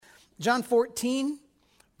John 14,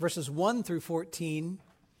 verses 1 through 14.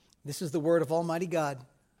 This is the word of Almighty God.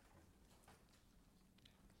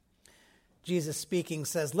 Jesus speaking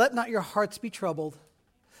says, "Let not your hearts be troubled.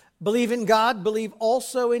 Believe in God, believe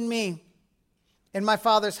also in me. In my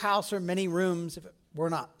Father's house are many rooms. If it were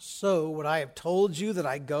not so, would I have told you that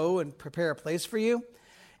I go and prepare a place for you?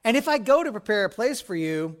 And if I go to prepare a place for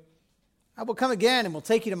you, I will come again and will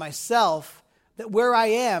take you to myself, that where I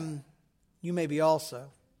am, you may be also.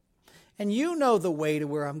 And you know the way to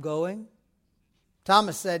where I'm going."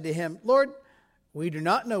 Thomas said to him, "Lord, we do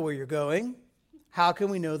not know where you're going. How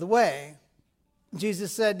can we know the way?"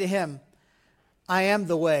 Jesus said to him, "I am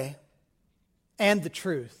the way and the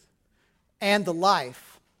truth and the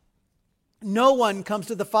life. No one comes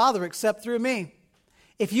to the Father except through me.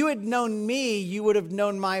 If you had known me, you would have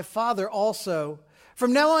known my Father also.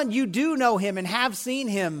 From now on, you do know him and have seen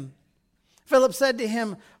him." Philip said to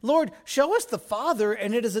him, "Lord, show us the Father,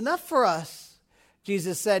 and it is enough for us."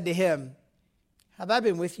 Jesus said to him, "Have I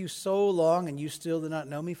been with you so long, and you still do not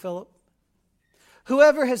know me, Philip?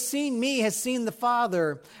 Whoever has seen me has seen the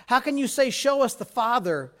Father. How can you say, 'Show us the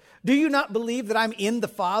Father'? Do you not believe that I'm in the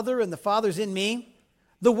Father and the Father's in me?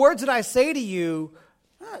 The words that I say to you,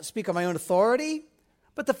 I don't speak on my own authority,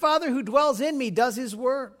 but the Father who dwells in me does his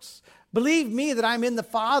works. Believe me that I'm in the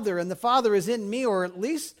Father and the Father is in me, or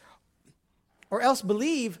else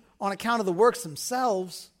believe on account of the works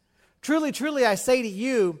themselves. Truly, truly, I say to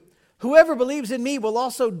you, whoever believes in me will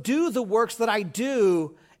also do the works that I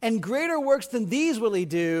do, and greater works than these will he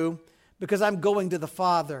do, because I'm going to the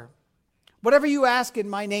Father. Whatever you ask in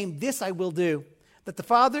my name, this I will do, that the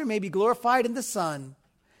Father may be glorified in the Son.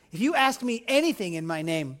 If you ask me anything in my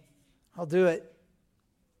name, I'll do it."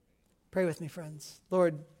 Pray with me, friends.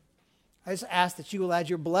 Lord, I just ask that you will add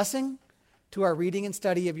your blessing to our reading and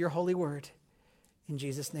study of your holy word. In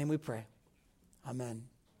Jesus' name we pray. Amen.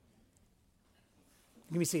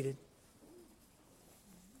 You can be seated.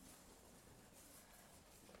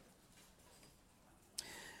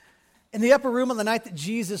 In the upper room on the night that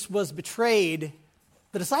Jesus was betrayed,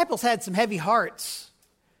 the disciples had some heavy hearts.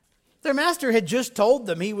 Their master had just told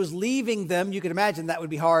them he was leaving them. You can imagine that would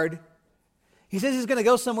be hard. He says he's going to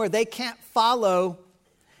go somewhere they can't follow.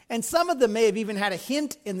 And some of them may have even had a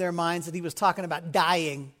hint in their minds that he was talking about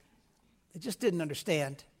dying. They just didn't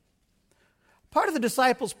understand. Part of the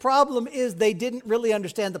disciples' problem is they didn't really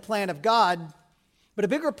understand the plan of God. But a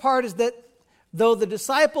bigger part is that though the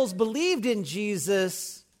disciples believed in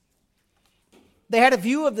Jesus, they had a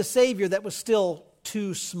view of the Savior that was still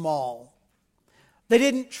too small. They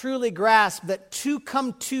didn't truly grasp that to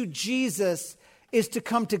come to Jesus is to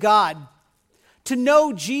come to God. To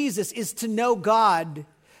know Jesus is to know God.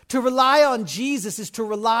 To rely on Jesus is to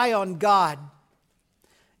rely on God.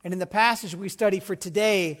 And in the passage we study for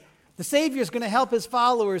today, the Savior is going to help his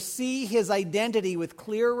followers see his identity with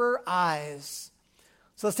clearer eyes.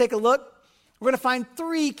 So let's take a look. We're going to find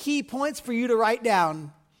 3 key points for you to write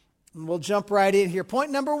down. And we'll jump right in here. Point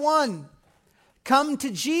number 1, come to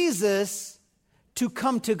Jesus to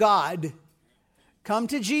come to God. Come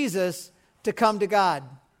to Jesus to come to God.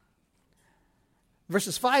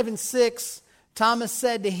 Verses 5 and 6, Thomas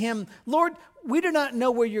said to him, "Lord, we do not know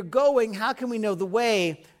where you're going. How can we know the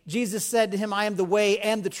way?" Jesus said to him, "I am the way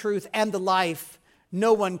and the truth and the life.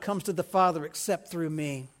 No one comes to the Father except through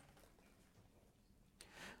me."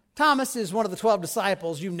 Thomas is one of the 12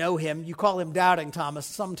 disciples. You know him. You call him Doubting Thomas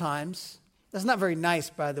sometimes. That's not very nice,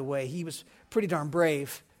 by the way. He was pretty darn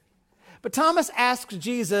brave. But Thomas asks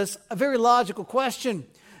Jesus a very logical question.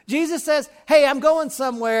 Jesus says, "Hey, I'm going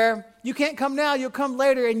somewhere. You can't come now. You'll come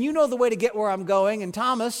later. And you know the way to get where I'm going." And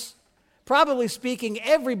Thomas, probably speaking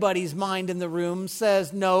everybody's mind in the room,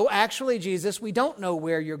 says, "No, actually, Jesus, we don't know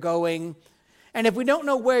where you're going. And if we don't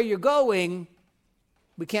know where you're going,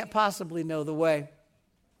 we can't possibly know the way."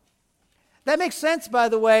 That makes sense, by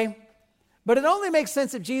the way, but it only makes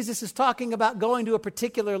sense if Jesus is talking about going to a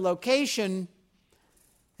particular location,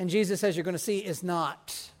 and Jesus, as you're going to see, is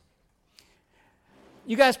not.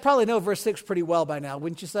 You guys probably know verse 6 pretty well by now,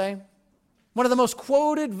 wouldn't you say? One of the most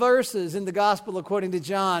quoted verses in the Gospel according to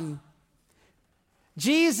John.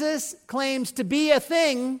 Jesus claims to be a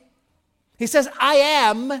thing. He says, "I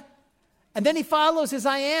am," and then he follows his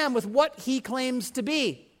 "I am" with what he claims to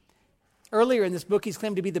be. Earlier in this book, he's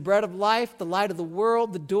claimed to be the bread of life, the light of the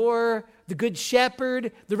world, the door, the good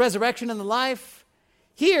shepherd, the resurrection and the life.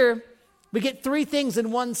 Here, we get 3 things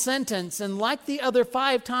in one sentence. And like the other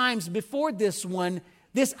 5 times before this one,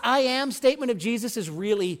 this "I am" statement of Jesus is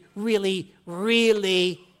really, really,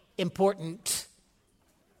 really important.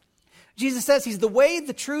 Jesus says he's the way,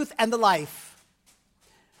 the truth, and the life.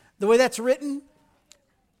 The way that's written,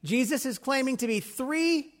 Jesus is claiming to be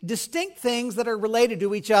three distinct things that are related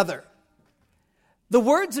to each other. The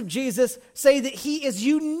words of Jesus say that he is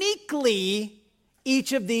uniquely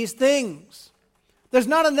each of these things. There's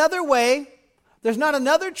not another way, there's not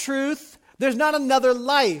another truth, there's not another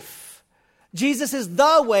life. Jesus is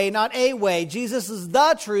the way, not a way. Jesus is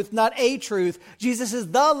the truth, not a truth. Jesus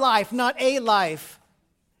is the life, not a life.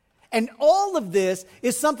 And all of this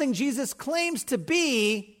is something Jesus claims to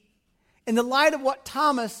be in the light of what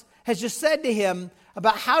Thomas has just said to him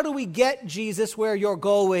about how do we get Jesus where you're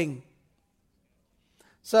going.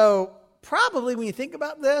 So probably when you think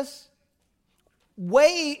about this,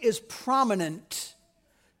 way is prominent,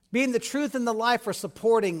 being the truth and the life are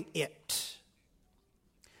supporting it.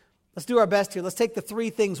 Let's do our best here. Let's take the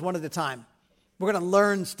three things one at a time. We're going to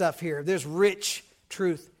learn stuff here. There's rich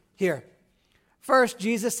truth here. First,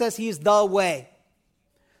 Jesus says he's the way.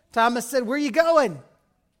 Thomas said, where are you going?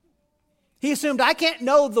 He assumed, I can't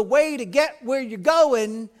know the way to get where you're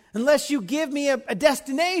going unless you give me a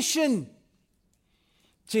destination.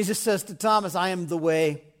 Jesus says to Thomas, I am the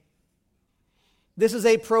way. This is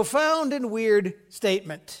a profound and weird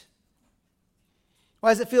statement. Why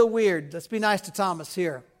does it feel weird? Let's be nice to Thomas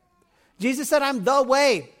here. Jesus said, I'm the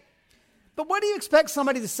way. But what do you expect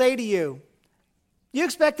somebody to say to you? You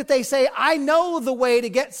expect that they say, I know the way to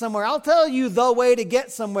get somewhere. I'll tell you the way to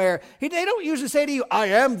get somewhere. They don't usually say to you, I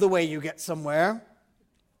am the way you get somewhere.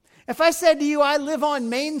 If I said to you, I live on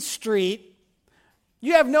Main Street,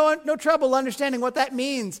 you have no trouble understanding what that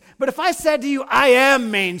means. But if I said to you, I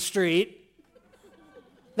am Main Street,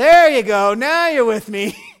 there you go. Now you're with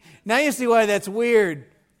me. Now you see why that's weird.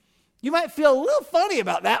 You might feel a little funny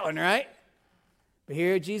about that one, right? But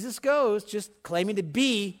here Jesus goes, just claiming to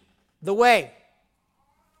be the way.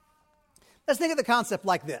 Let's think of the concept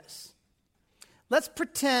like this. Let's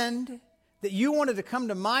pretend that you wanted to come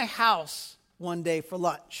to my house one day for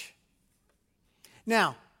lunch.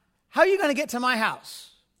 Now, how are you going to get to my house?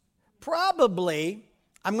 Probably,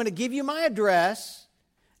 I'm going to give you my address,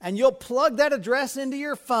 and you'll plug that address into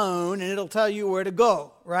your phone, and it'll tell you where to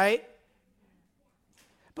go, right?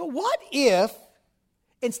 But what if,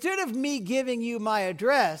 instead of me giving you my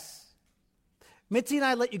address, Mitzi and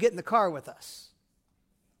I let you get in the car with us?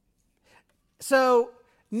 So,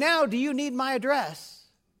 now do you need my address?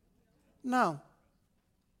 No.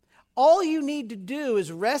 All you need to do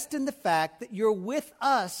is rest in the fact that you're with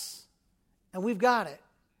us and we've got it,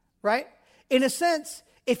 right? In a sense,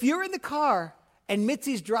 if you're in the car and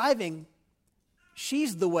Mitzi's driving,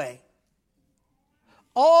 she's the way.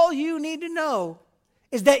 All you need to know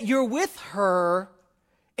is that you're with her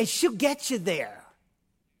and she'll get you there.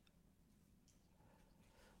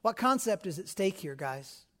 What concept is at stake here,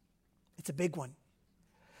 guys? It's a big one.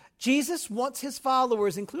 Jesus wants his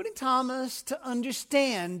followers, including Thomas, to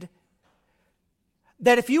understand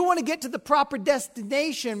that if you want to get to the proper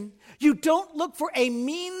destination, you don't look for a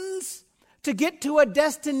means to get to a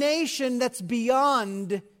destination that's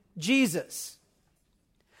beyond Jesus.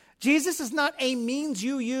 Jesus is not a means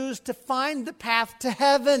you use to find the path to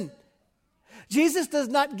heaven. Jesus does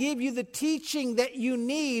not give you the teaching that you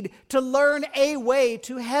need to learn a way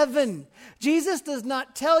to heaven. Jesus does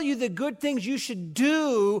not tell you the good things you should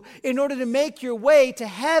do in order to make your way to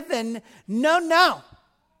heaven. No.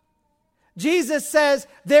 Jesus says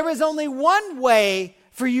there is only one way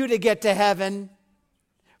for you to get to heaven,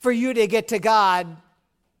 for you to get to God,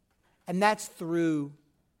 and that's through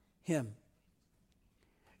him.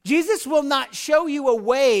 Jesus will not show you a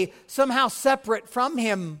way somehow separate from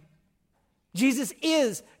him. Jesus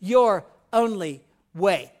is your only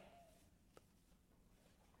way.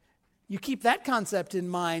 You keep that concept in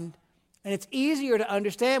mind, and it's easier to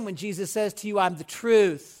understand when Jesus says to you, I'm the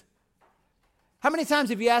truth. How many times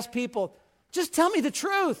have you asked people, just tell me the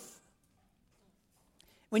truth?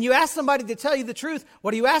 When you ask somebody to tell you the truth,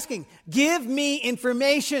 what are you asking? Give me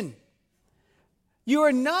information. You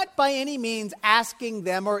are not by any means asking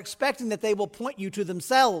them or expecting that they will point you to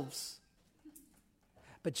themselves.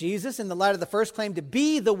 But Jesus, in the light of the first claim to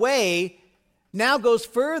be the way, now goes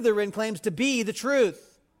further and claims to be the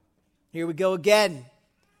truth. Here we go again.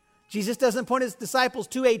 Jesus doesn't point his disciples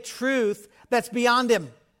to a truth that's beyond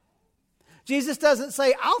him. Jesus doesn't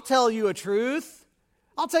say, I'll tell you a truth.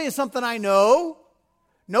 I'll tell you something I know.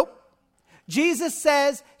 Nope. Jesus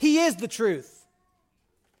says he is the truth.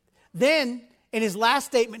 Then, in his last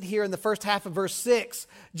statement here in the first half of verse 6,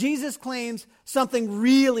 Jesus claims something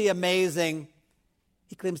really amazing.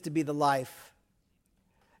 He claims to be the life.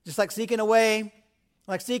 Just like seeking a way,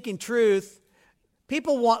 like seeking truth,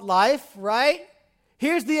 people want life, right?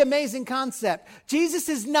 Here's the amazing concept. Jesus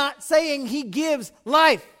is not saying he gives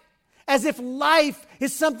life. as if life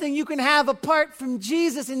is something you can have apart from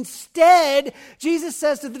Jesus. Instead, Jesus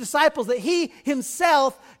says to the disciples that he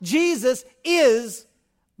himself, Jesus, is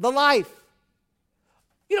the life.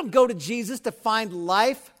 You don't go to Jesus to find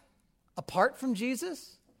life apart from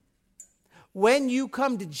Jesus. When you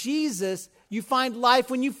come to Jesus, you find life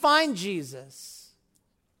when you find Jesus.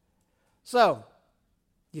 So,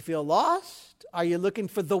 you feel lost? Are you looking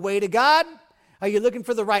for the way to God? Are you looking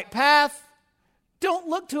for the right path? Don't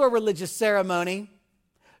look to a religious ceremony.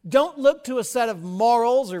 Don't look to a set of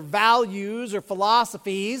morals or values or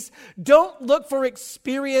philosophies. Don't look for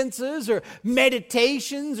experiences or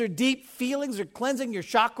meditations or deep feelings or cleansing your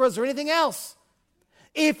chakras or anything else.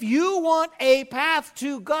 If you want a path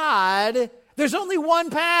to God, there's only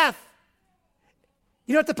one path.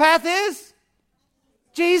 You know what the path is?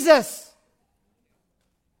 Jesus.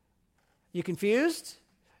 You confused?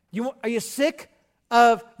 Are you sick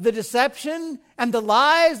of the deception and the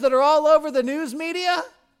lies that are all over the news media?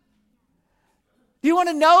 Do you want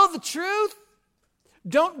to know the truth?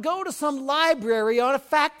 Don't go to some library on a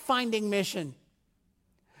fact-finding mission.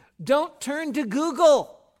 Don't turn to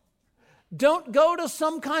Google. Don't go to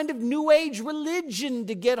some kind of New Age religion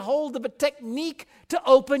to get hold of a technique to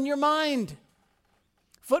open your mind.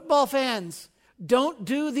 Football fans, don't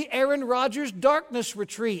do the Aaron Rodgers darkness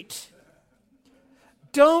retreat.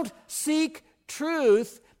 Don't seek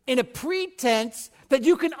truth in a pretense that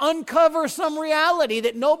you can uncover some reality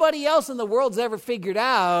that nobody else in the world's ever figured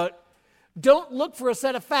out. Don't look for a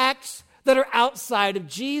set of facts that are outside of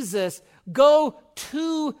Jesus. Go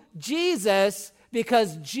to Jesus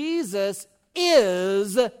because Jesus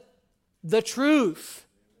is the truth.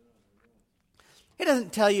 He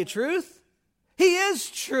doesn't tell you truth. He is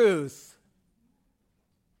truth.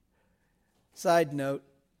 Side note.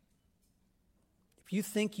 If you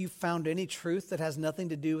think you've found any truth that has nothing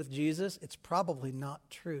to do with Jesus, it's probably not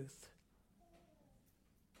truth.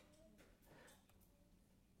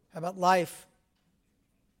 How about life?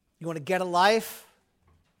 You want to get a life?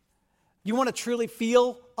 You want to truly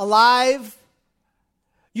feel alive?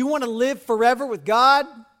 You want to live forever with God?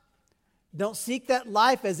 Don't seek that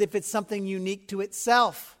life as if it's something unique to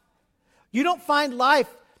itself. You don't find life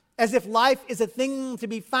as if life is a thing to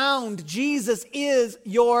be found. Jesus is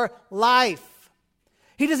your life.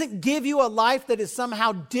 He doesn't give you a life that is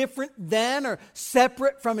somehow different than or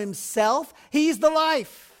separate from himself. He's the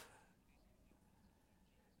life.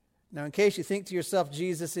 Now, in case you think to yourself,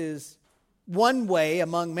 Jesus is one way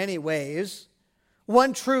among many ways,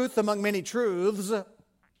 one truth among many truths,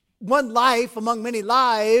 one life among many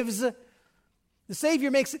lives, the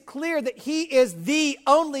Savior makes it clear that he is the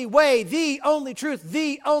only way, the only truth,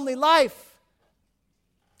 the only life.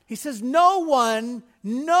 He says, no one,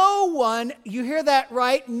 you hear that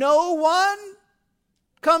right? No one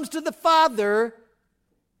comes to the Father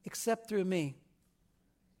except through me.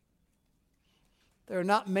 There are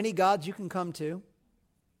not many gods you can come to.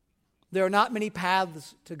 There are not many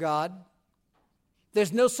paths to God.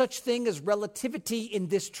 There's no such thing as relativity in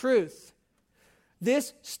this truth.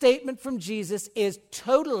 This statement from Jesus is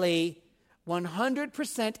totally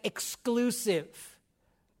 100% exclusive.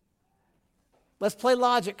 Let's play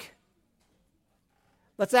logic.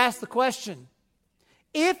 Let's ask the question.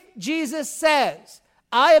 If Jesus says,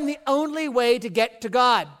 I am the only way to get to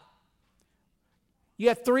God, you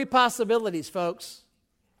have three possibilities, folks.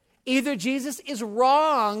 Either Jesus is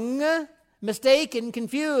wrong, mistaken,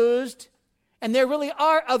 confused, and there really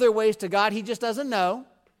are other ways to God, he just doesn't know.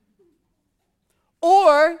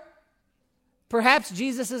 Or perhaps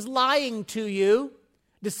Jesus is lying to you,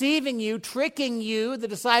 deceiving you, tricking you, the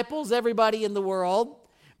disciples, everybody in the world.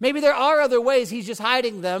 Maybe there are other ways, he's just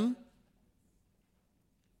hiding them.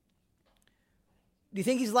 Do you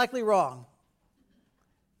think he's likely wrong?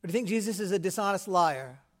 Or do you think Jesus is a dishonest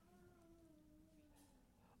liar?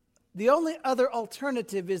 The only other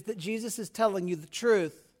alternative is that Jesus is telling you the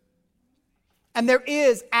truth. And there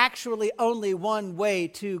is actually only one way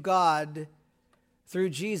to God through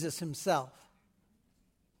Jesus himself.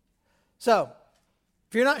 So,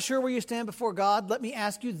 if you're not sure where you stand before God, let me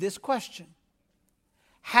ask you this question.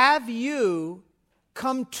 Have you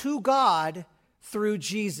come to God through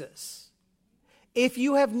Jesus? If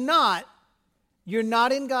you have not, you're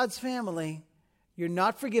not in God's family. You're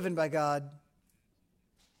not forgiven by God.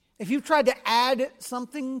 If you've tried to add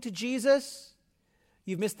something to Jesus,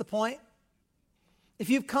 you've missed the point. If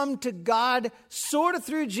you've come to God sort of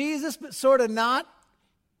through Jesus, but sort of not,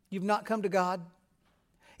 you've not come to God.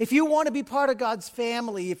 If you want to be part of God's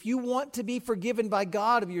family, if you want to be forgiven by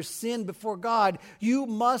God of your sin before God, you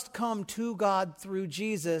must come to God through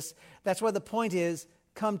Jesus. That's why the point is,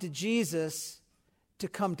 come to Jesus to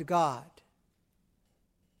come to God.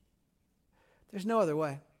 There's no other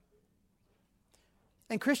way.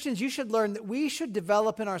 And Christians, you should learn that we should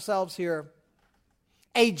develop in ourselves here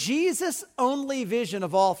a Jesus-only vision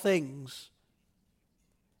of all things.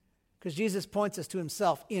 Because Jesus points us to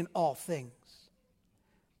himself in all things.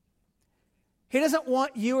 He doesn't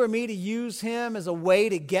want you or me to use him as a way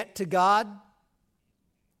to get to God.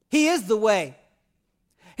 He is the way.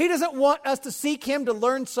 He doesn't want us to seek him to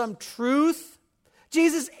learn some truth.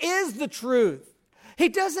 Jesus is the truth. He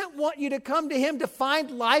doesn't want you to come to him to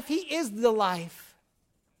find life. He is the life.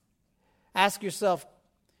 Ask yourself,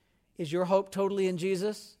 is your hope totally in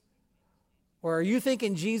Jesus? Or are you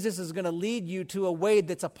thinking Jesus is going to lead you to a way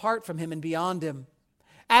that's apart from him and beyond him?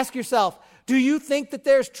 Ask yourself, do you think that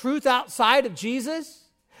there's truth outside of Jesus?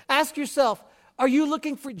 Ask yourself, are you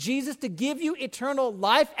looking for Jesus to give you eternal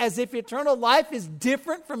life as if eternal life is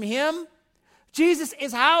different from him? Jesus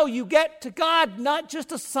is how you get to God, not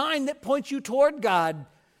just a sign that points you toward God.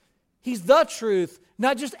 He's the truth,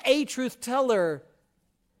 not just a truth teller.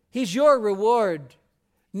 He's your reward,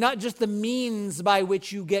 not just the means by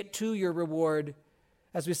which you get to your reward.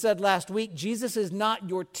 As we said last week, Jesus is not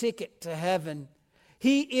your ticket to heaven.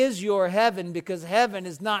 He is your heaven because heaven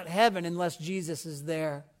is not heaven unless Jesus is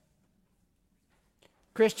there.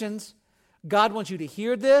 Christians, God wants you to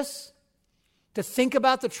hear this, to think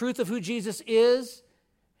about the truth of who Jesus is.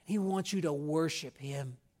 He wants you to worship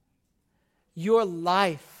him. Your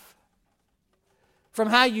life, from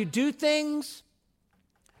how you do things,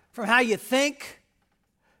 from how you think,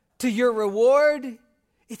 to your reward,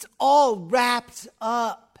 it's all wrapped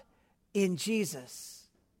up in Jesus.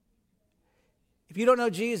 If you don't know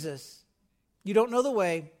Jesus, you don't know the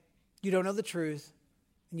way, you don't know the truth,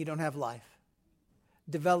 and you don't have life.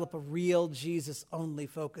 Develop a real Jesus-only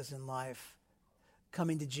focus in life,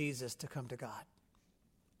 coming to Jesus to come to God.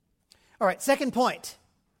 All right, second point.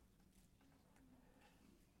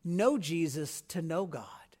 Know Jesus to know God.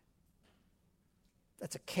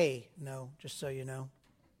 That's a K, no, just so you know.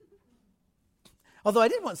 Although I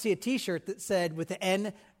did want to see a t-shirt that said with the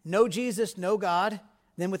N, know Jesus, know God,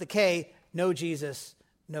 then with a K, know Jesus,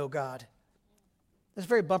 know God. That's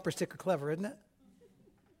very bumper sticker clever, isn't it?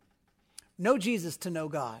 Know Jesus to know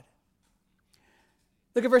God.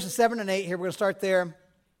 Look at verses 7 and 8 here. We're going to start there.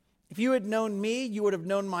 If you had known me, you would have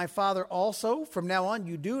known my Father also. From now on,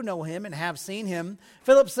 you do know him and have seen him.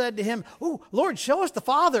 Philip said to him, "Oh, Lord, show us the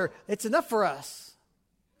Father. It's enough for us."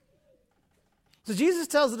 So Jesus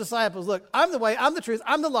tells the disciples, look, I'm the way, I'm the truth,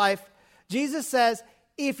 I'm the life. Jesus says,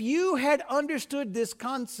 if you had understood this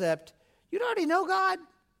concept, you'd already know God.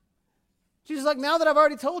 Jesus is like, now that I've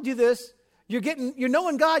already told you this, you're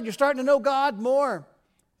knowing God, you're starting to know God more.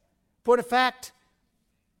 Point of fact,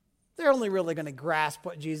 they're only really going to grasp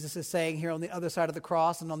what Jesus is saying here on the other side of the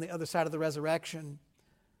cross and on the other side of the resurrection.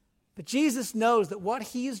 But Jesus knows that what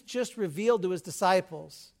he's just revealed to his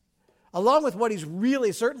disciples, along with what he's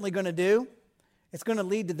really certainly going to do, it's going to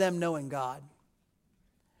lead to them knowing God.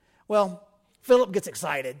 Well, Philip gets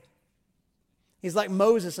excited. He's like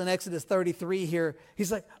Moses in Exodus 33 here.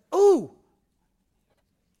 He's like, "Ooh,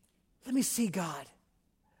 let me see God.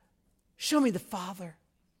 Show me the Father."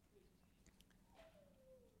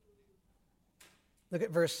 Look at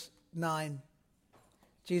verse 9.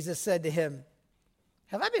 Jesus said to him,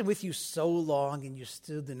 "Have I been with you so long and you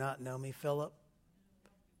still do not know me, Philip?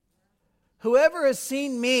 Whoever has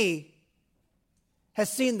seen me has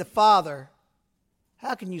seen the Father.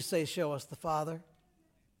 How can you say, 'Show us the Father'?"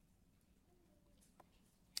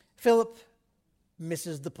 Philip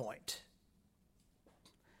misses the point.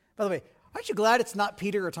 By the way, aren't you glad it's not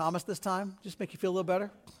Peter or Thomas this time? Just make you feel a little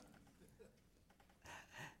better?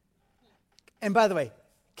 And by the way,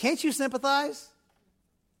 can't you sympathize?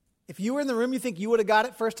 If you were in the room, you think you would have got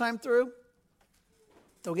it first time through?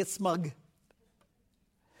 Don't get smug.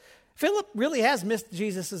 Philip really has missed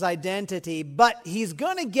Jesus' identity, but he's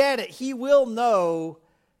going to get it. He will know.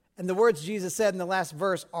 And the words Jesus said in the last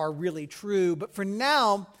verse are really true. But for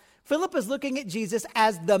now, Philip is looking at Jesus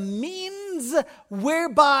as the means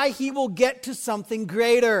whereby he will get to something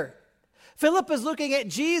greater. Philip is looking at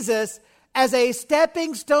Jesus as a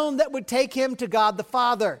stepping stone that would take him to God the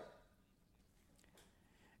Father.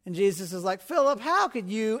 And Jesus is like, "Philip, how could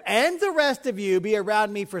you and the rest of you be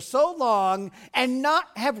around me for so long and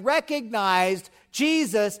not have recognized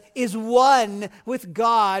Jesus is one with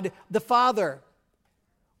God the Father?"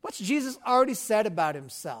 What's Jesus already said about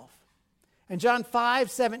himself? In John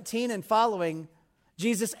 5:17 and following,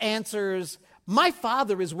 Jesus answers, "My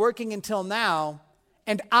Father is working until now,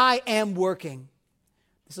 and I am working."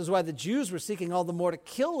 This is why the Jews were seeking all the more to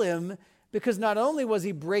kill him, because not only was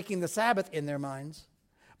he breaking the Sabbath in their minds,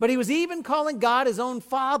 but he was even calling God his own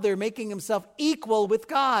Father, making himself equal with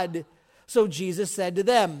God. So Jesus said to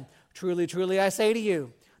them, "Truly, truly, I say to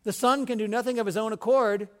you, the Son can do nothing of his own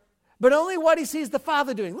accord, but only what he sees the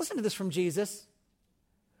Father doing." Listen to this from Jesus.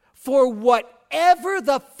 "For whatever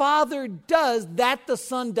the Father does, that the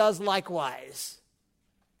Son does likewise."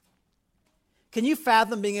 Can you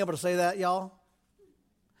fathom being able to say that, y'all?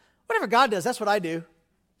 Whatever God does, that's what I do.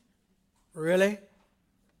 Really?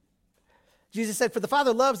 Jesus said, "For the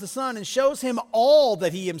Father loves the Son and shows him all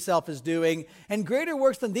that he himself is doing, and greater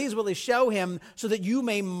works than these will he show him, so that you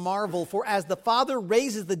may marvel. For as the Father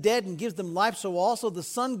raises the dead and gives them life, so also the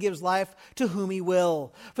Son gives life to whom he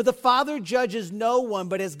will. For the Father judges no one,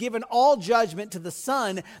 but has given all judgment to the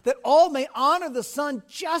Son, that all may honor the Son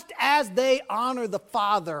just as they honor the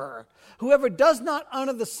Father. Whoever does not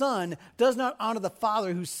honor the Son does not honor the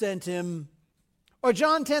Father who sent him." Or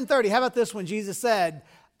John 10:30, how about this one? Jesus said,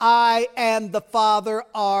 "I and the Father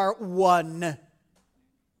are one."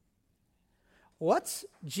 What's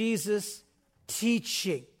Jesus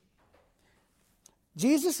teaching?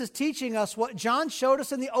 Jesus is teaching us what John showed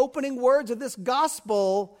us in the opening words of this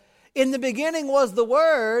gospel. In the beginning was the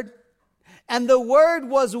Word, and the Word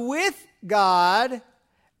was with God,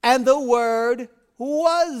 and the Word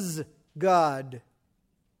was God.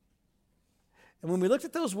 And when we looked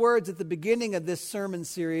at those words at the beginning of this sermon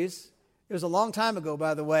series, it was a long time ago,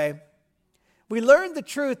 by the way, we learned the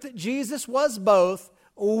truth that Jesus was both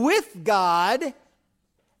with God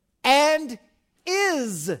and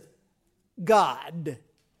is God.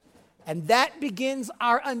 And that begins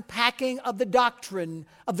our unpacking of the doctrine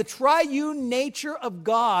of the triune nature of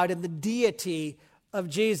God and the deity of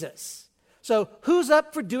Jesus. So, who's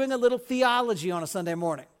up for doing a little theology on a Sunday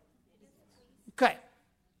morning? Okay.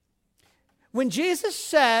 When Jesus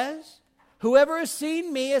says, "Whoever has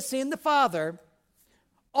seen me has seen the Father,"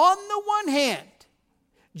 on the one hand,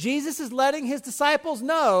 Jesus is letting his disciples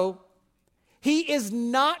know he is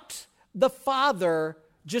not the Father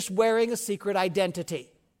just wearing a secret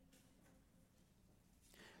identity.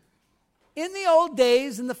 In the old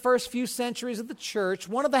days, in the first few centuries of the church,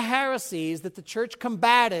 one of the heresies that the church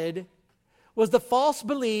combated was the false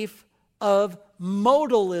belief of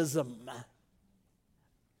modalism.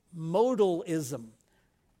 Modalism.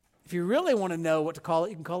 If you really want to know what to call it,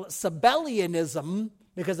 you can call it Sabellianism,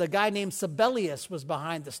 because a guy named Sabellius was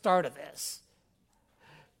behind the start of this.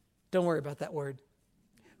 Don't worry about that word.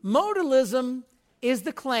 Modalism is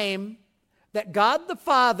the claim that God the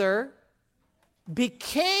Father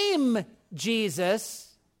became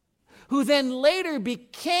Jesus, who then later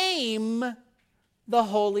became the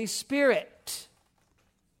Holy Spirit.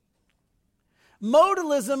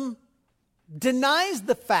 Modalism denies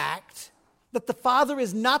the fact that the Father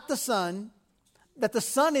is not the Son, that the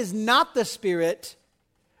Son is not the Spirit,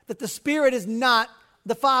 that the Spirit is not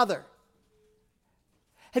the Father.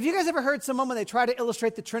 Have you guys ever heard someone, when they try to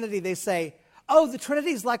illustrate the Trinity, they say, "Oh, the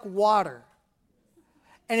Trinity is like water.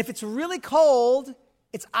 And if it's really cold,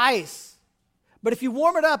 it's ice. But if you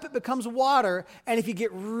warm it up, it becomes water. And if you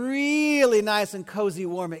get really nice and cozy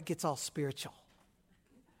warm, it gets all spiritual."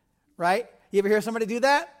 Right? You ever hear somebody do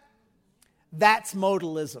that? That's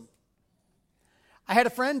modalism. I had a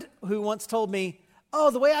friend who once told me,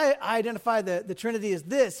 "Oh, the way I identify the Trinity is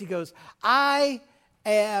this." He goes, "I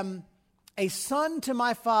am a son to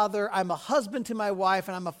my father, I'm a husband to my wife,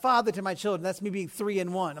 and I'm a father to my children. That's me being 3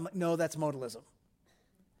 in 1. I'm like, "No, that's modalism.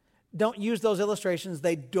 Don't use those illustrations.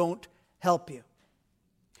 They don't help you."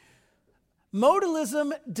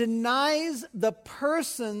 Modalism denies the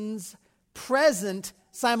persons present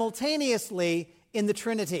simultaneously in the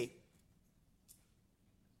Trinity.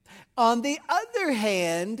 On the other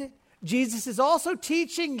hand, Jesus is also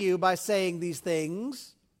teaching you by saying these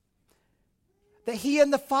things that he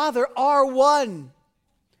and the Father are one.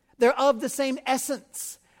 They're of the same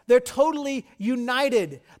essence. They're totally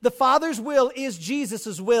united. The Father's will is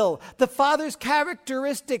Jesus' will. The Father's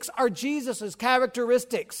characteristics are Jesus'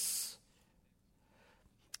 characteristics.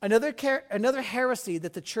 Another heresy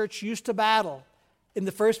that the church used to battle in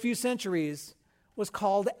the first few centuries was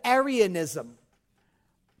called Arianism.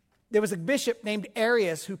 There was a bishop named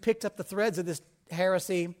Arius who picked up the threads of this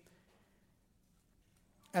heresy.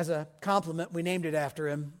 As a compliment, we named it after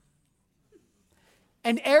him.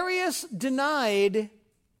 And Arius denied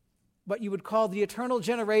what you would call the eternal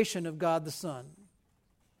generation of God the Son.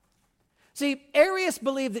 See, Arius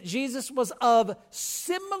believed that Jesus was of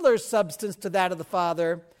similar substance to that of the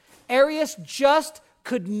Father. Arius just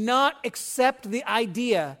could not accept the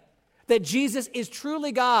idea that Jesus is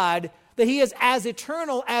truly God, that he is as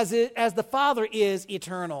eternal as the Father is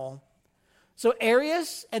eternal. So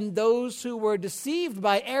Arius and those who were deceived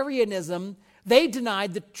by Arianism, they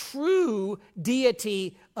denied the true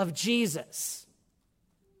deity of Jesus.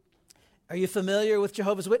 Are you familiar with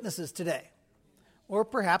Jehovah's Witnesses today? Or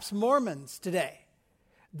perhaps Mormons today?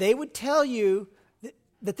 They would tell you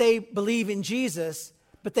that they believe in Jesus,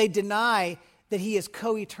 but they deny that he is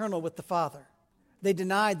co-eternal with the Father. They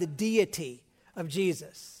deny the deity of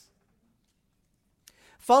Jesus.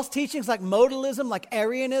 False teachings like modalism, like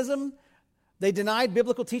Arianism, they denied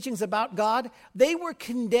biblical teachings about God. They were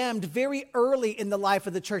condemned very early in the life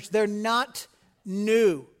of the church. They're not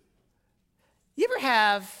new. You ever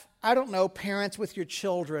have, parents with your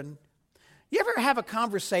children, you ever have a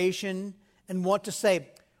conversation and want to say,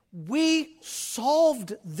 we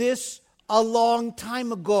solved this a long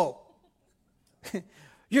time ago.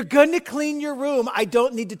 You're going to clean your room. I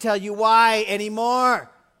don't need to tell you why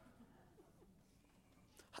anymore.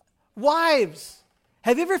 Wives,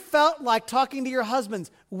 have you ever felt like talking to your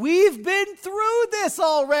husbands? We've been through this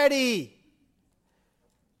already.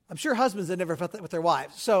 I'm sure husbands have never felt that with their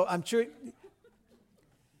wives. So I'm sure.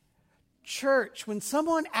 Church, when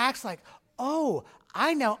someone acts like, oh,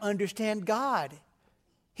 I now understand God.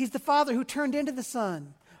 He's the Father who turned into the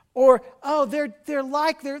Son. Or, oh,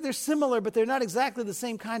 they're similar, but they're not exactly the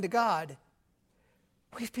same kind of God.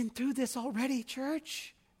 We've been through this already,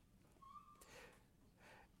 church.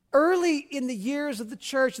 Early in the years of the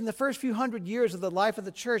church, in the first few hundred years of the life of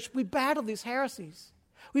the church, we battled these heresies.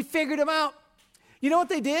 We figured them out. You know what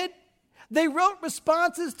they did? They wrote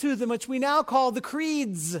responses to them, which we now call the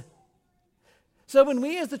creeds. So when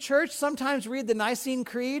we as the church sometimes read the Nicene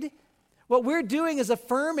Creed, what we're doing is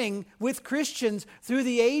affirming with Christians through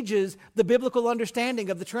the ages the biblical understanding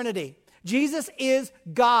of the Trinity. Jesus is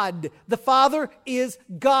God. The Father is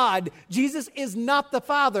God. Jesus is not the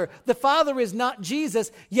Father. The Father is not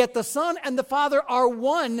Jesus, yet the Son and the Father are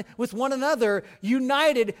one with one another,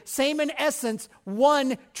 united, same in essence,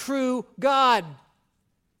 one true God.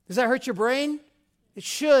 Does that hurt your brain? It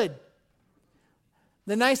should.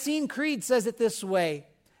 The Nicene Creed says it this way: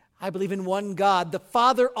 I believe in one God, the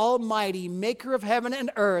Father Almighty, maker of heaven and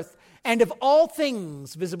earth, and of all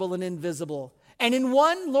things visible and invisible, and in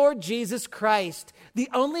one Lord Jesus Christ, the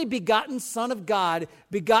only begotten Son of God,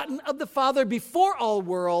 begotten of the Father before all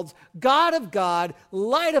worlds, God of God,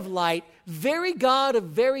 light of light, very God of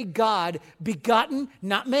very God, begotten,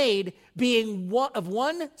 not made, being one, of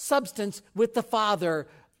one substance with the Father,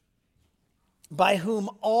 by whom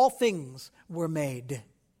all things were made.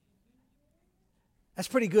 That's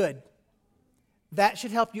pretty good. That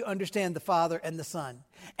should help you understand the Father and the Son.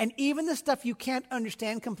 And even the stuff you can't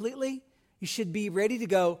understand completely, you should be ready to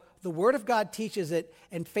go, the Word of God teaches it,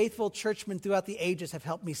 and faithful churchmen throughout the ages have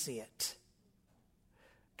helped me see it.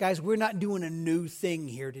 Guys, we're not doing a new thing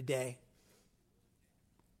here today.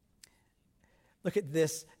 Look at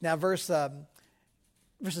this. Now, verses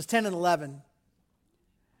 10 and 11.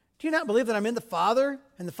 Do you not believe that I'm in the Father,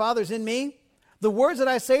 and the Father's in me? The words that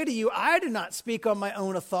I say to you, I do not speak on my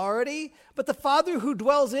own authority, but the Father who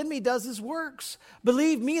dwells in me does his works.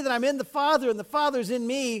 Believe me that I'm in the Father, and the Father's in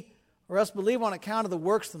me, or else believe on account of the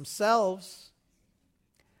works themselves.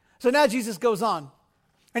 So now Jesus goes on,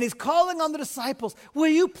 and he's calling on the disciples, will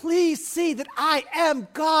you please see that I am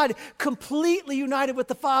God, completely united with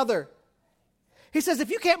the Father? He says, if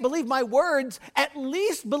you can't believe my words, at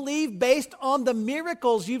least believe based on the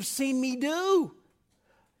miracles you've seen me do.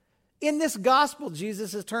 In this gospel,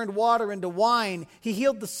 Jesus has turned water into wine. He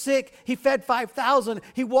healed the sick. He fed 5,000.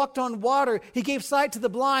 He walked on water. He gave sight to the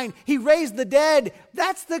blind. He raised the dead.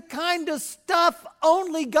 That's the kind of stuff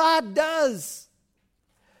only God does.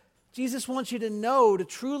 Jesus wants you to know, to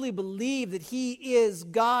truly believe that he is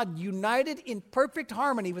God, united in perfect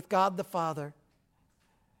harmony with God the Father.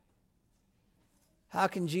 How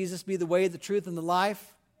can Jesus be the way, the truth, and the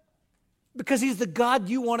life? Because he's the God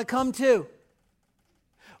you want to come to.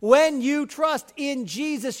 When you trust in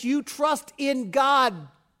Jesus, you trust in God.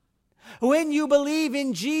 When you believe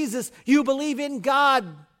in Jesus, you believe in God.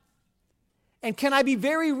 And can I be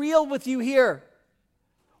very real with you here?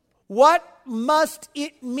 What must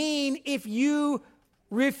it mean if you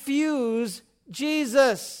refuse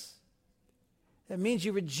Jesus? That means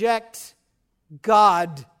you reject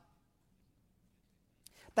God.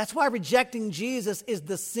 That's why rejecting Jesus is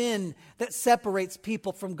the sin that separates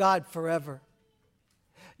people from God forever.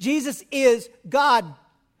 Jesus is God.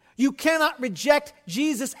 You cannot reject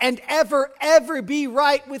Jesus and ever be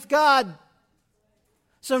right with God.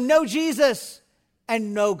 So no Jesus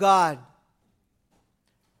and no God.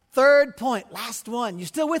 Third point, last one. You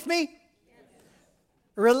still with me? Yes.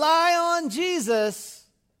 Rely on Jesus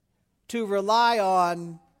to rely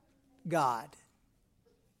on God.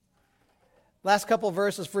 Last couple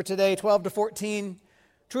verses for today, 12 to 14.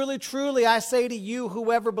 Truly, truly, I say to you,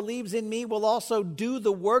 whoever believes in me will also do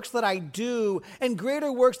the works that I do, and greater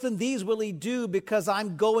works than these will he do, because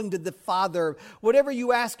I'm going to the Father. Whatever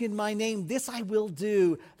you ask in my name, this I will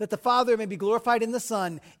do, that the Father may be glorified in the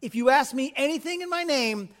Son. If you ask me anything in my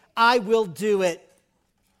name, I will do it.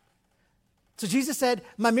 So Jesus said,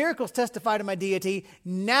 my miracles testify to my deity.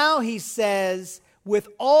 Now he says, with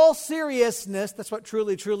all seriousness, that's what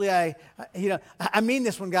truly, truly, I mean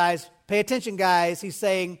this one, guys. Pay attention, guys. He's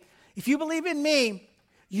saying, if you believe in me,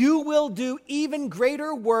 you will do even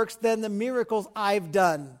greater works than the miracles I've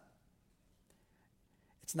done.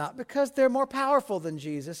 It's not because they're more powerful than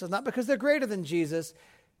Jesus. It's not because they're greater than Jesus.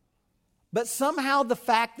 But somehow the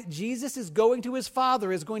fact that Jesus is going to his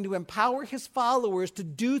Father is going to empower his followers to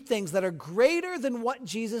do things that are greater than what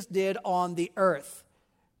Jesus did on the earth.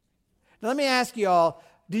 Now let me ask you all,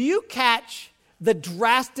 do you catch the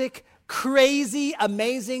drastic, crazy,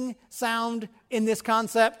 amazing sound in this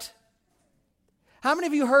concept? How many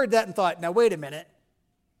of you heard that and thought, now wait a minute?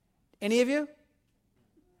 Any of you? Is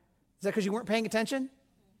that because you weren't paying attention?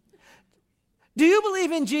 Do you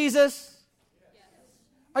believe in Jesus? Yes.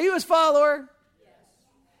 Are you his follower?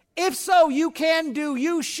 If so, you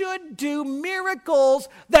should do miracles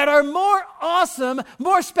that are more awesome,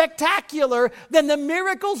 more spectacular than the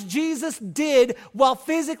miracles Jesus did while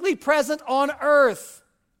physically present on earth.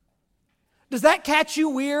 Does that catch you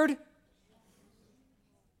weird? A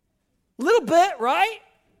little bit, right?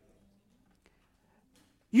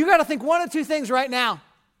 You got to think one of two things right now.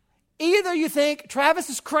 Either you think Travis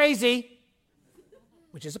is crazy,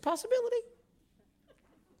 which is a possibility.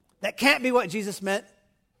 That can't be what Jesus meant.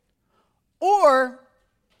 Or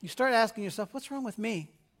you start asking yourself, what's wrong with me?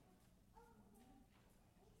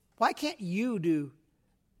 Why can't you do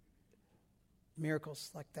miracles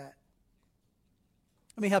like that?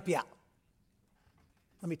 Let me help you out.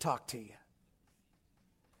 Let me talk to you.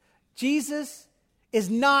 Jesus is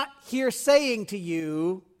not here saying to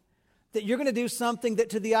you that you're going to do something that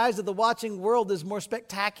to the eyes of the watching world is more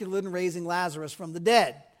spectacular than raising Lazarus from the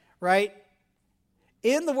dead, right?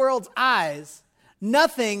 In the world's eyes,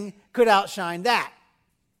 nothing could outshine that.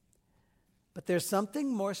 But there's something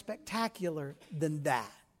more spectacular than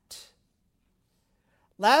that.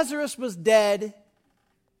 Lazarus was dead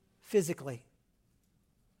physically.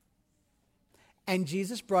 And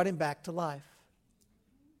Jesus brought him back to life.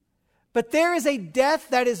 But there is a death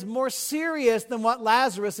that is more serious than what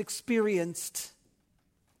Lazarus experienced.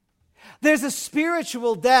 There's a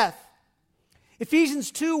spiritual death.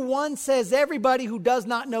 Ephesians 2:1 says everybody who does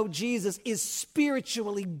not know Jesus is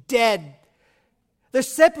spiritually dead. They're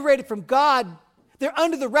separated from God. They're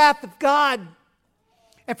under the wrath of God.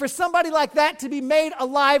 And for somebody like that to be made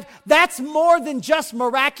alive, that's more than just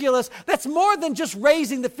miraculous. That's more than just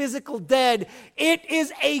raising the physical dead. It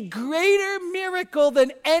is a greater miracle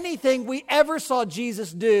than anything we ever saw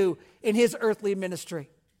Jesus do in his earthly ministry.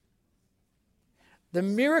 The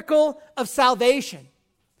miracle of salvation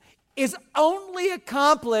is only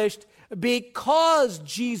accomplished because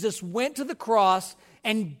Jesus went to the cross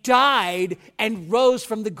and died and rose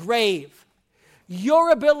from the grave. Your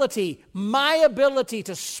ability, my ability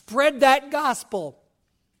to spread that gospel,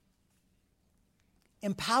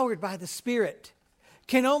 empowered by the Spirit,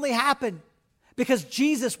 can only happen because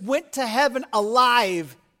Jesus went to heaven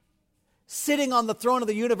alive, sitting on the throne of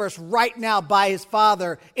the universe right now by his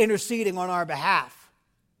Father, interceding on our behalf.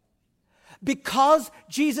 Because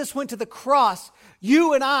Jesus went to the cross,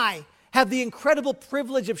 you and I have the incredible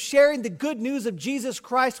privilege of sharing the good news of Jesus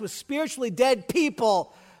Christ with spiritually dead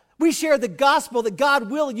people. We share the gospel that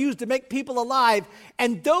God will use to make people alive.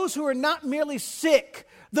 And those who are not merely sick,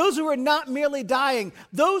 those who are not merely dying,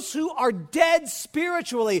 those who are dead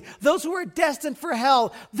spiritually, those who are destined for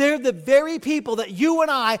hell, they're the very people that you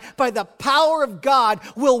and I, by the power of God,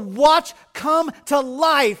 will watch come to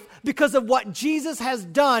life because of what Jesus has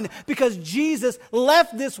done, because Jesus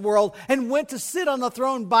left this world and went to sit on the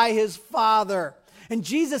throne by his Father. And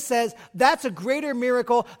Jesus says that's a greater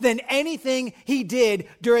miracle than anything he did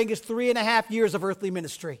during his 3.5 years of earthly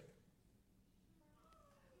ministry.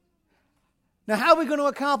 Now, how are we going to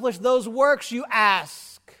accomplish those works, you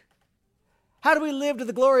ask? How do we live to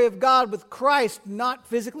the glory of God with Christ not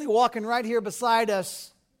physically walking right here beside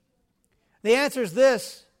us? The answer is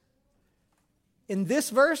this. In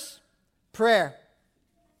this verse, prayer.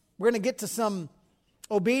 We're going to get to some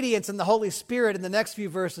obedience in the Holy Spirit in the next few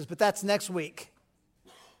verses, but that's next week.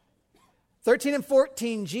 13 and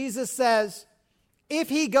 14, Jesus says, if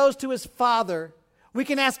he goes to his Father, we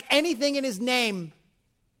can ask anything in his name,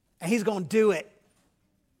 and he's going to do it.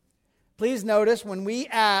 Please notice, when we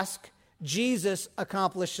ask, Jesus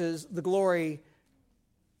accomplishes the glory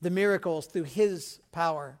the miracles through his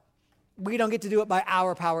power. We don't get to do it by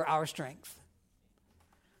our power, our strength.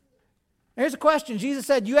 Here's a question. Jesus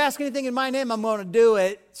said, you ask anything in my name, I'm going to do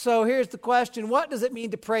it. So here's the question. What does it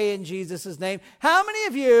mean to pray in Jesus' name? How many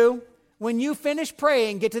of you, when you finish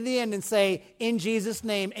praying, get to the end and say, in Jesus'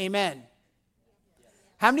 name, amen?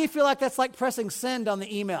 How many of you feel like that's like pressing send on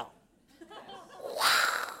the email?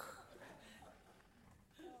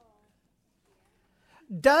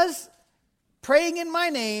 Does praying in my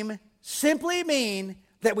name simply mean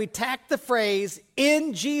that we tack the phrase,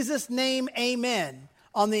 in Jesus' name, amen,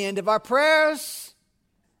 on the end of our prayers?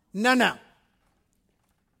 No.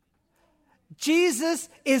 Jesus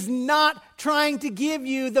is not trying to give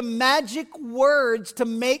you the magic words to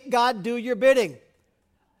make God do your bidding.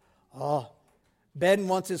 Oh, Ben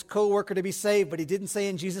wants his coworker to be saved, but he didn't say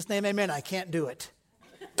in Jesus' name, amen. I can't do it.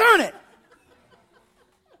 Darn it!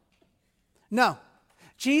 No.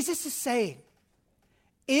 Jesus is saying,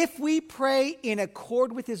 if we pray in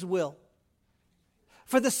accord with his will,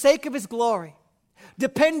 for the sake of his glory,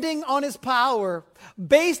 depending on his power,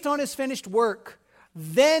 based on his finished work,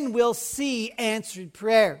 then we'll see answered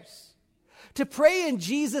prayers. To pray in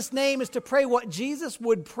Jesus' name is to pray what Jesus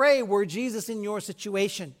would pray were Jesus in your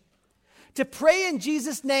situation. To pray in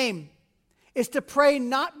Jesus' name is to pray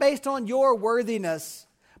not based on your worthiness,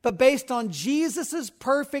 but based on Jesus'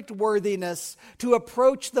 perfect worthiness to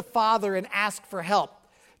approach the Father and ask for help.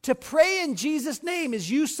 To pray in Jesus' name is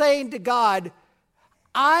you saying to God,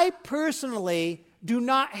 I personally do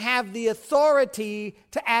not have the authority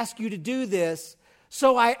to ask you to do this,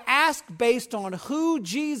 so I ask based on who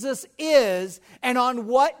Jesus is and on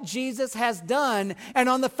what Jesus has done and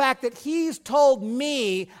on the fact that he's told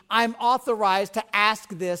me I'm authorized to ask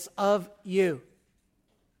this of you.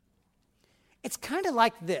 It's kind of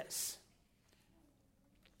like this.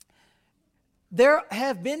 There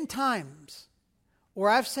have been times where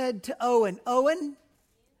I've said to Owen,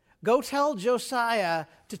 go tell Josiah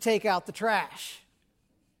to take out the trash.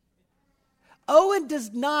 Owen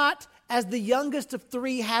does not, as the youngest of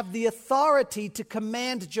three, have the authority to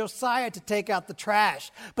command Josiah to take out the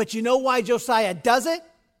trash. But you know why Josiah does it?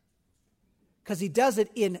 Because he does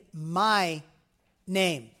it in my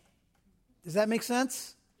name. Does that make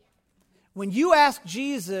sense? When you ask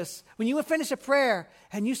Jesus, when you finish a prayer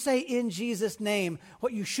and you say in Jesus' name,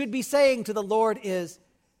 what you should be saying to the Lord is,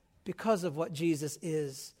 because of what Jesus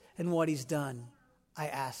is and what he's done, I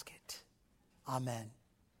ask it. Amen.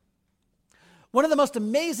 One of the most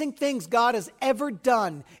amazing things God has ever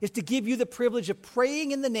done is to give you the privilege of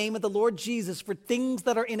praying in the name of the Lord Jesus for things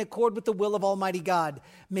that are in accord with the will of Almighty God.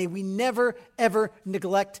 May we never, ever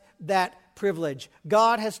neglect that privilege.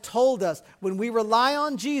 God has told us when we rely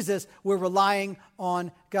on Jesus, we're relying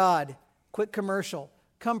on God. Quick commercial.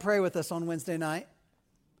 Come pray with us on Wednesday night.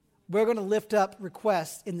 We're going to lift up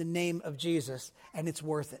requests in the name of Jesus, and it's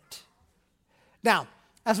worth it. Now,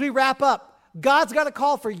 as we wrap up, God's got a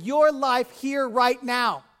call for your life here right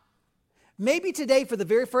now. Maybe today, for the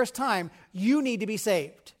very first time, you need to be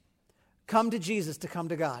saved. Come to Jesus to come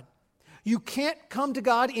to God. You can't come to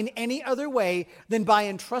God in any other way than by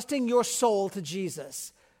entrusting your soul to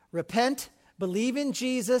Jesus. Repent, believe in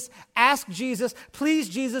Jesus, ask Jesus, please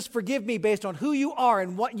Jesus, forgive me based on who you are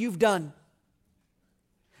and what you've done.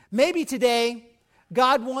 Maybe today,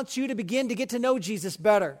 God wants you to begin to get to know Jesus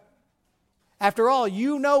better. After all,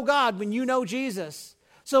 you know God when you know Jesus.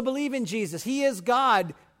 So believe in Jesus. He is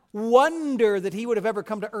God. Wonder that he would have ever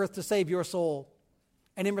come to earth to save your soul.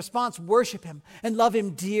 And in response, worship him and love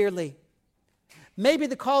him dearly. Maybe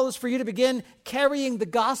the call is for you to begin carrying the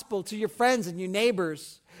gospel to your friends and your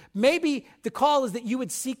neighbors. Maybe the call is that you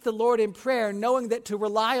would seek the Lord in prayer, knowing that to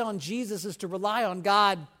rely on Jesus is to rely on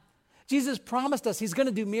God. Jesus promised us he's going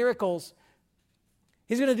to do miracles.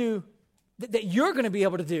 He's going to do that you're going to be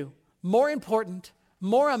able to do. More important,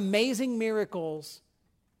 more amazing miracles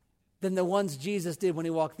than the ones Jesus did when he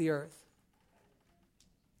walked the earth.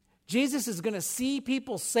 Jesus is going to see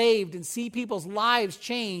people saved and see people's lives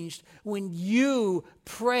changed when you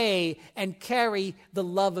pray and carry the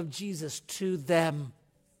love of Jesus to them.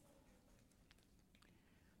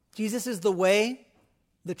 Jesus is the way,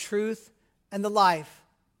 the truth, and the life.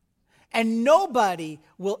 And nobody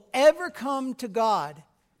will ever come to God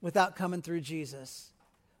without coming through Jesus.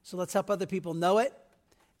 So let's help other people know it,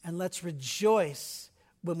 and let's rejoice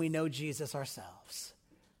when we know Jesus ourselves.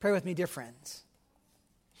 Pray with me, dear friends.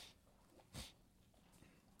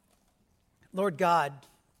 Lord God,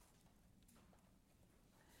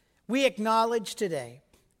 we acknowledge today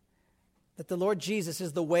that the Lord Jesus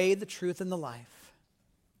is the way, the truth, and the life,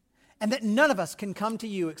 and that none of us can come to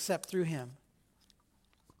you except through him.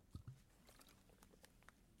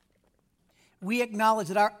 We acknowledge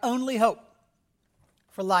that our only hope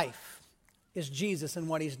for life is Jesus and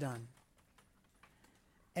what he's done.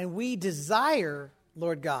 And we desire,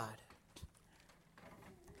 Lord God,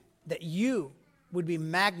 that you would be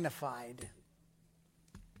magnified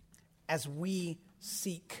as we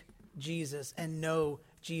seek Jesus and know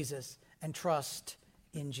Jesus and trust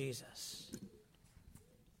in Jesus.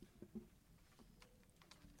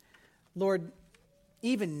 Lord,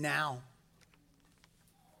 even now,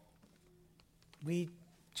 we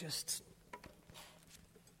just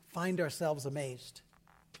find ourselves amazed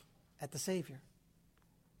at the Savior.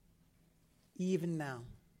 Even now,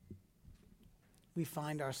 we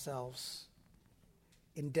find ourselves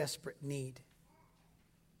in desperate need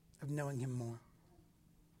of knowing him more.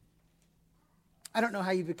 I don't know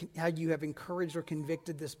how you have encouraged or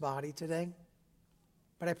convicted this body today,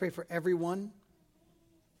 but I pray for everyone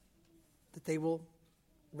that they will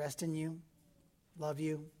rest in you, love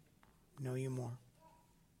you, know you more.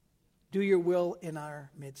 Do your will in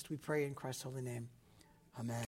our midst, we pray in Christ's holy name. Amen.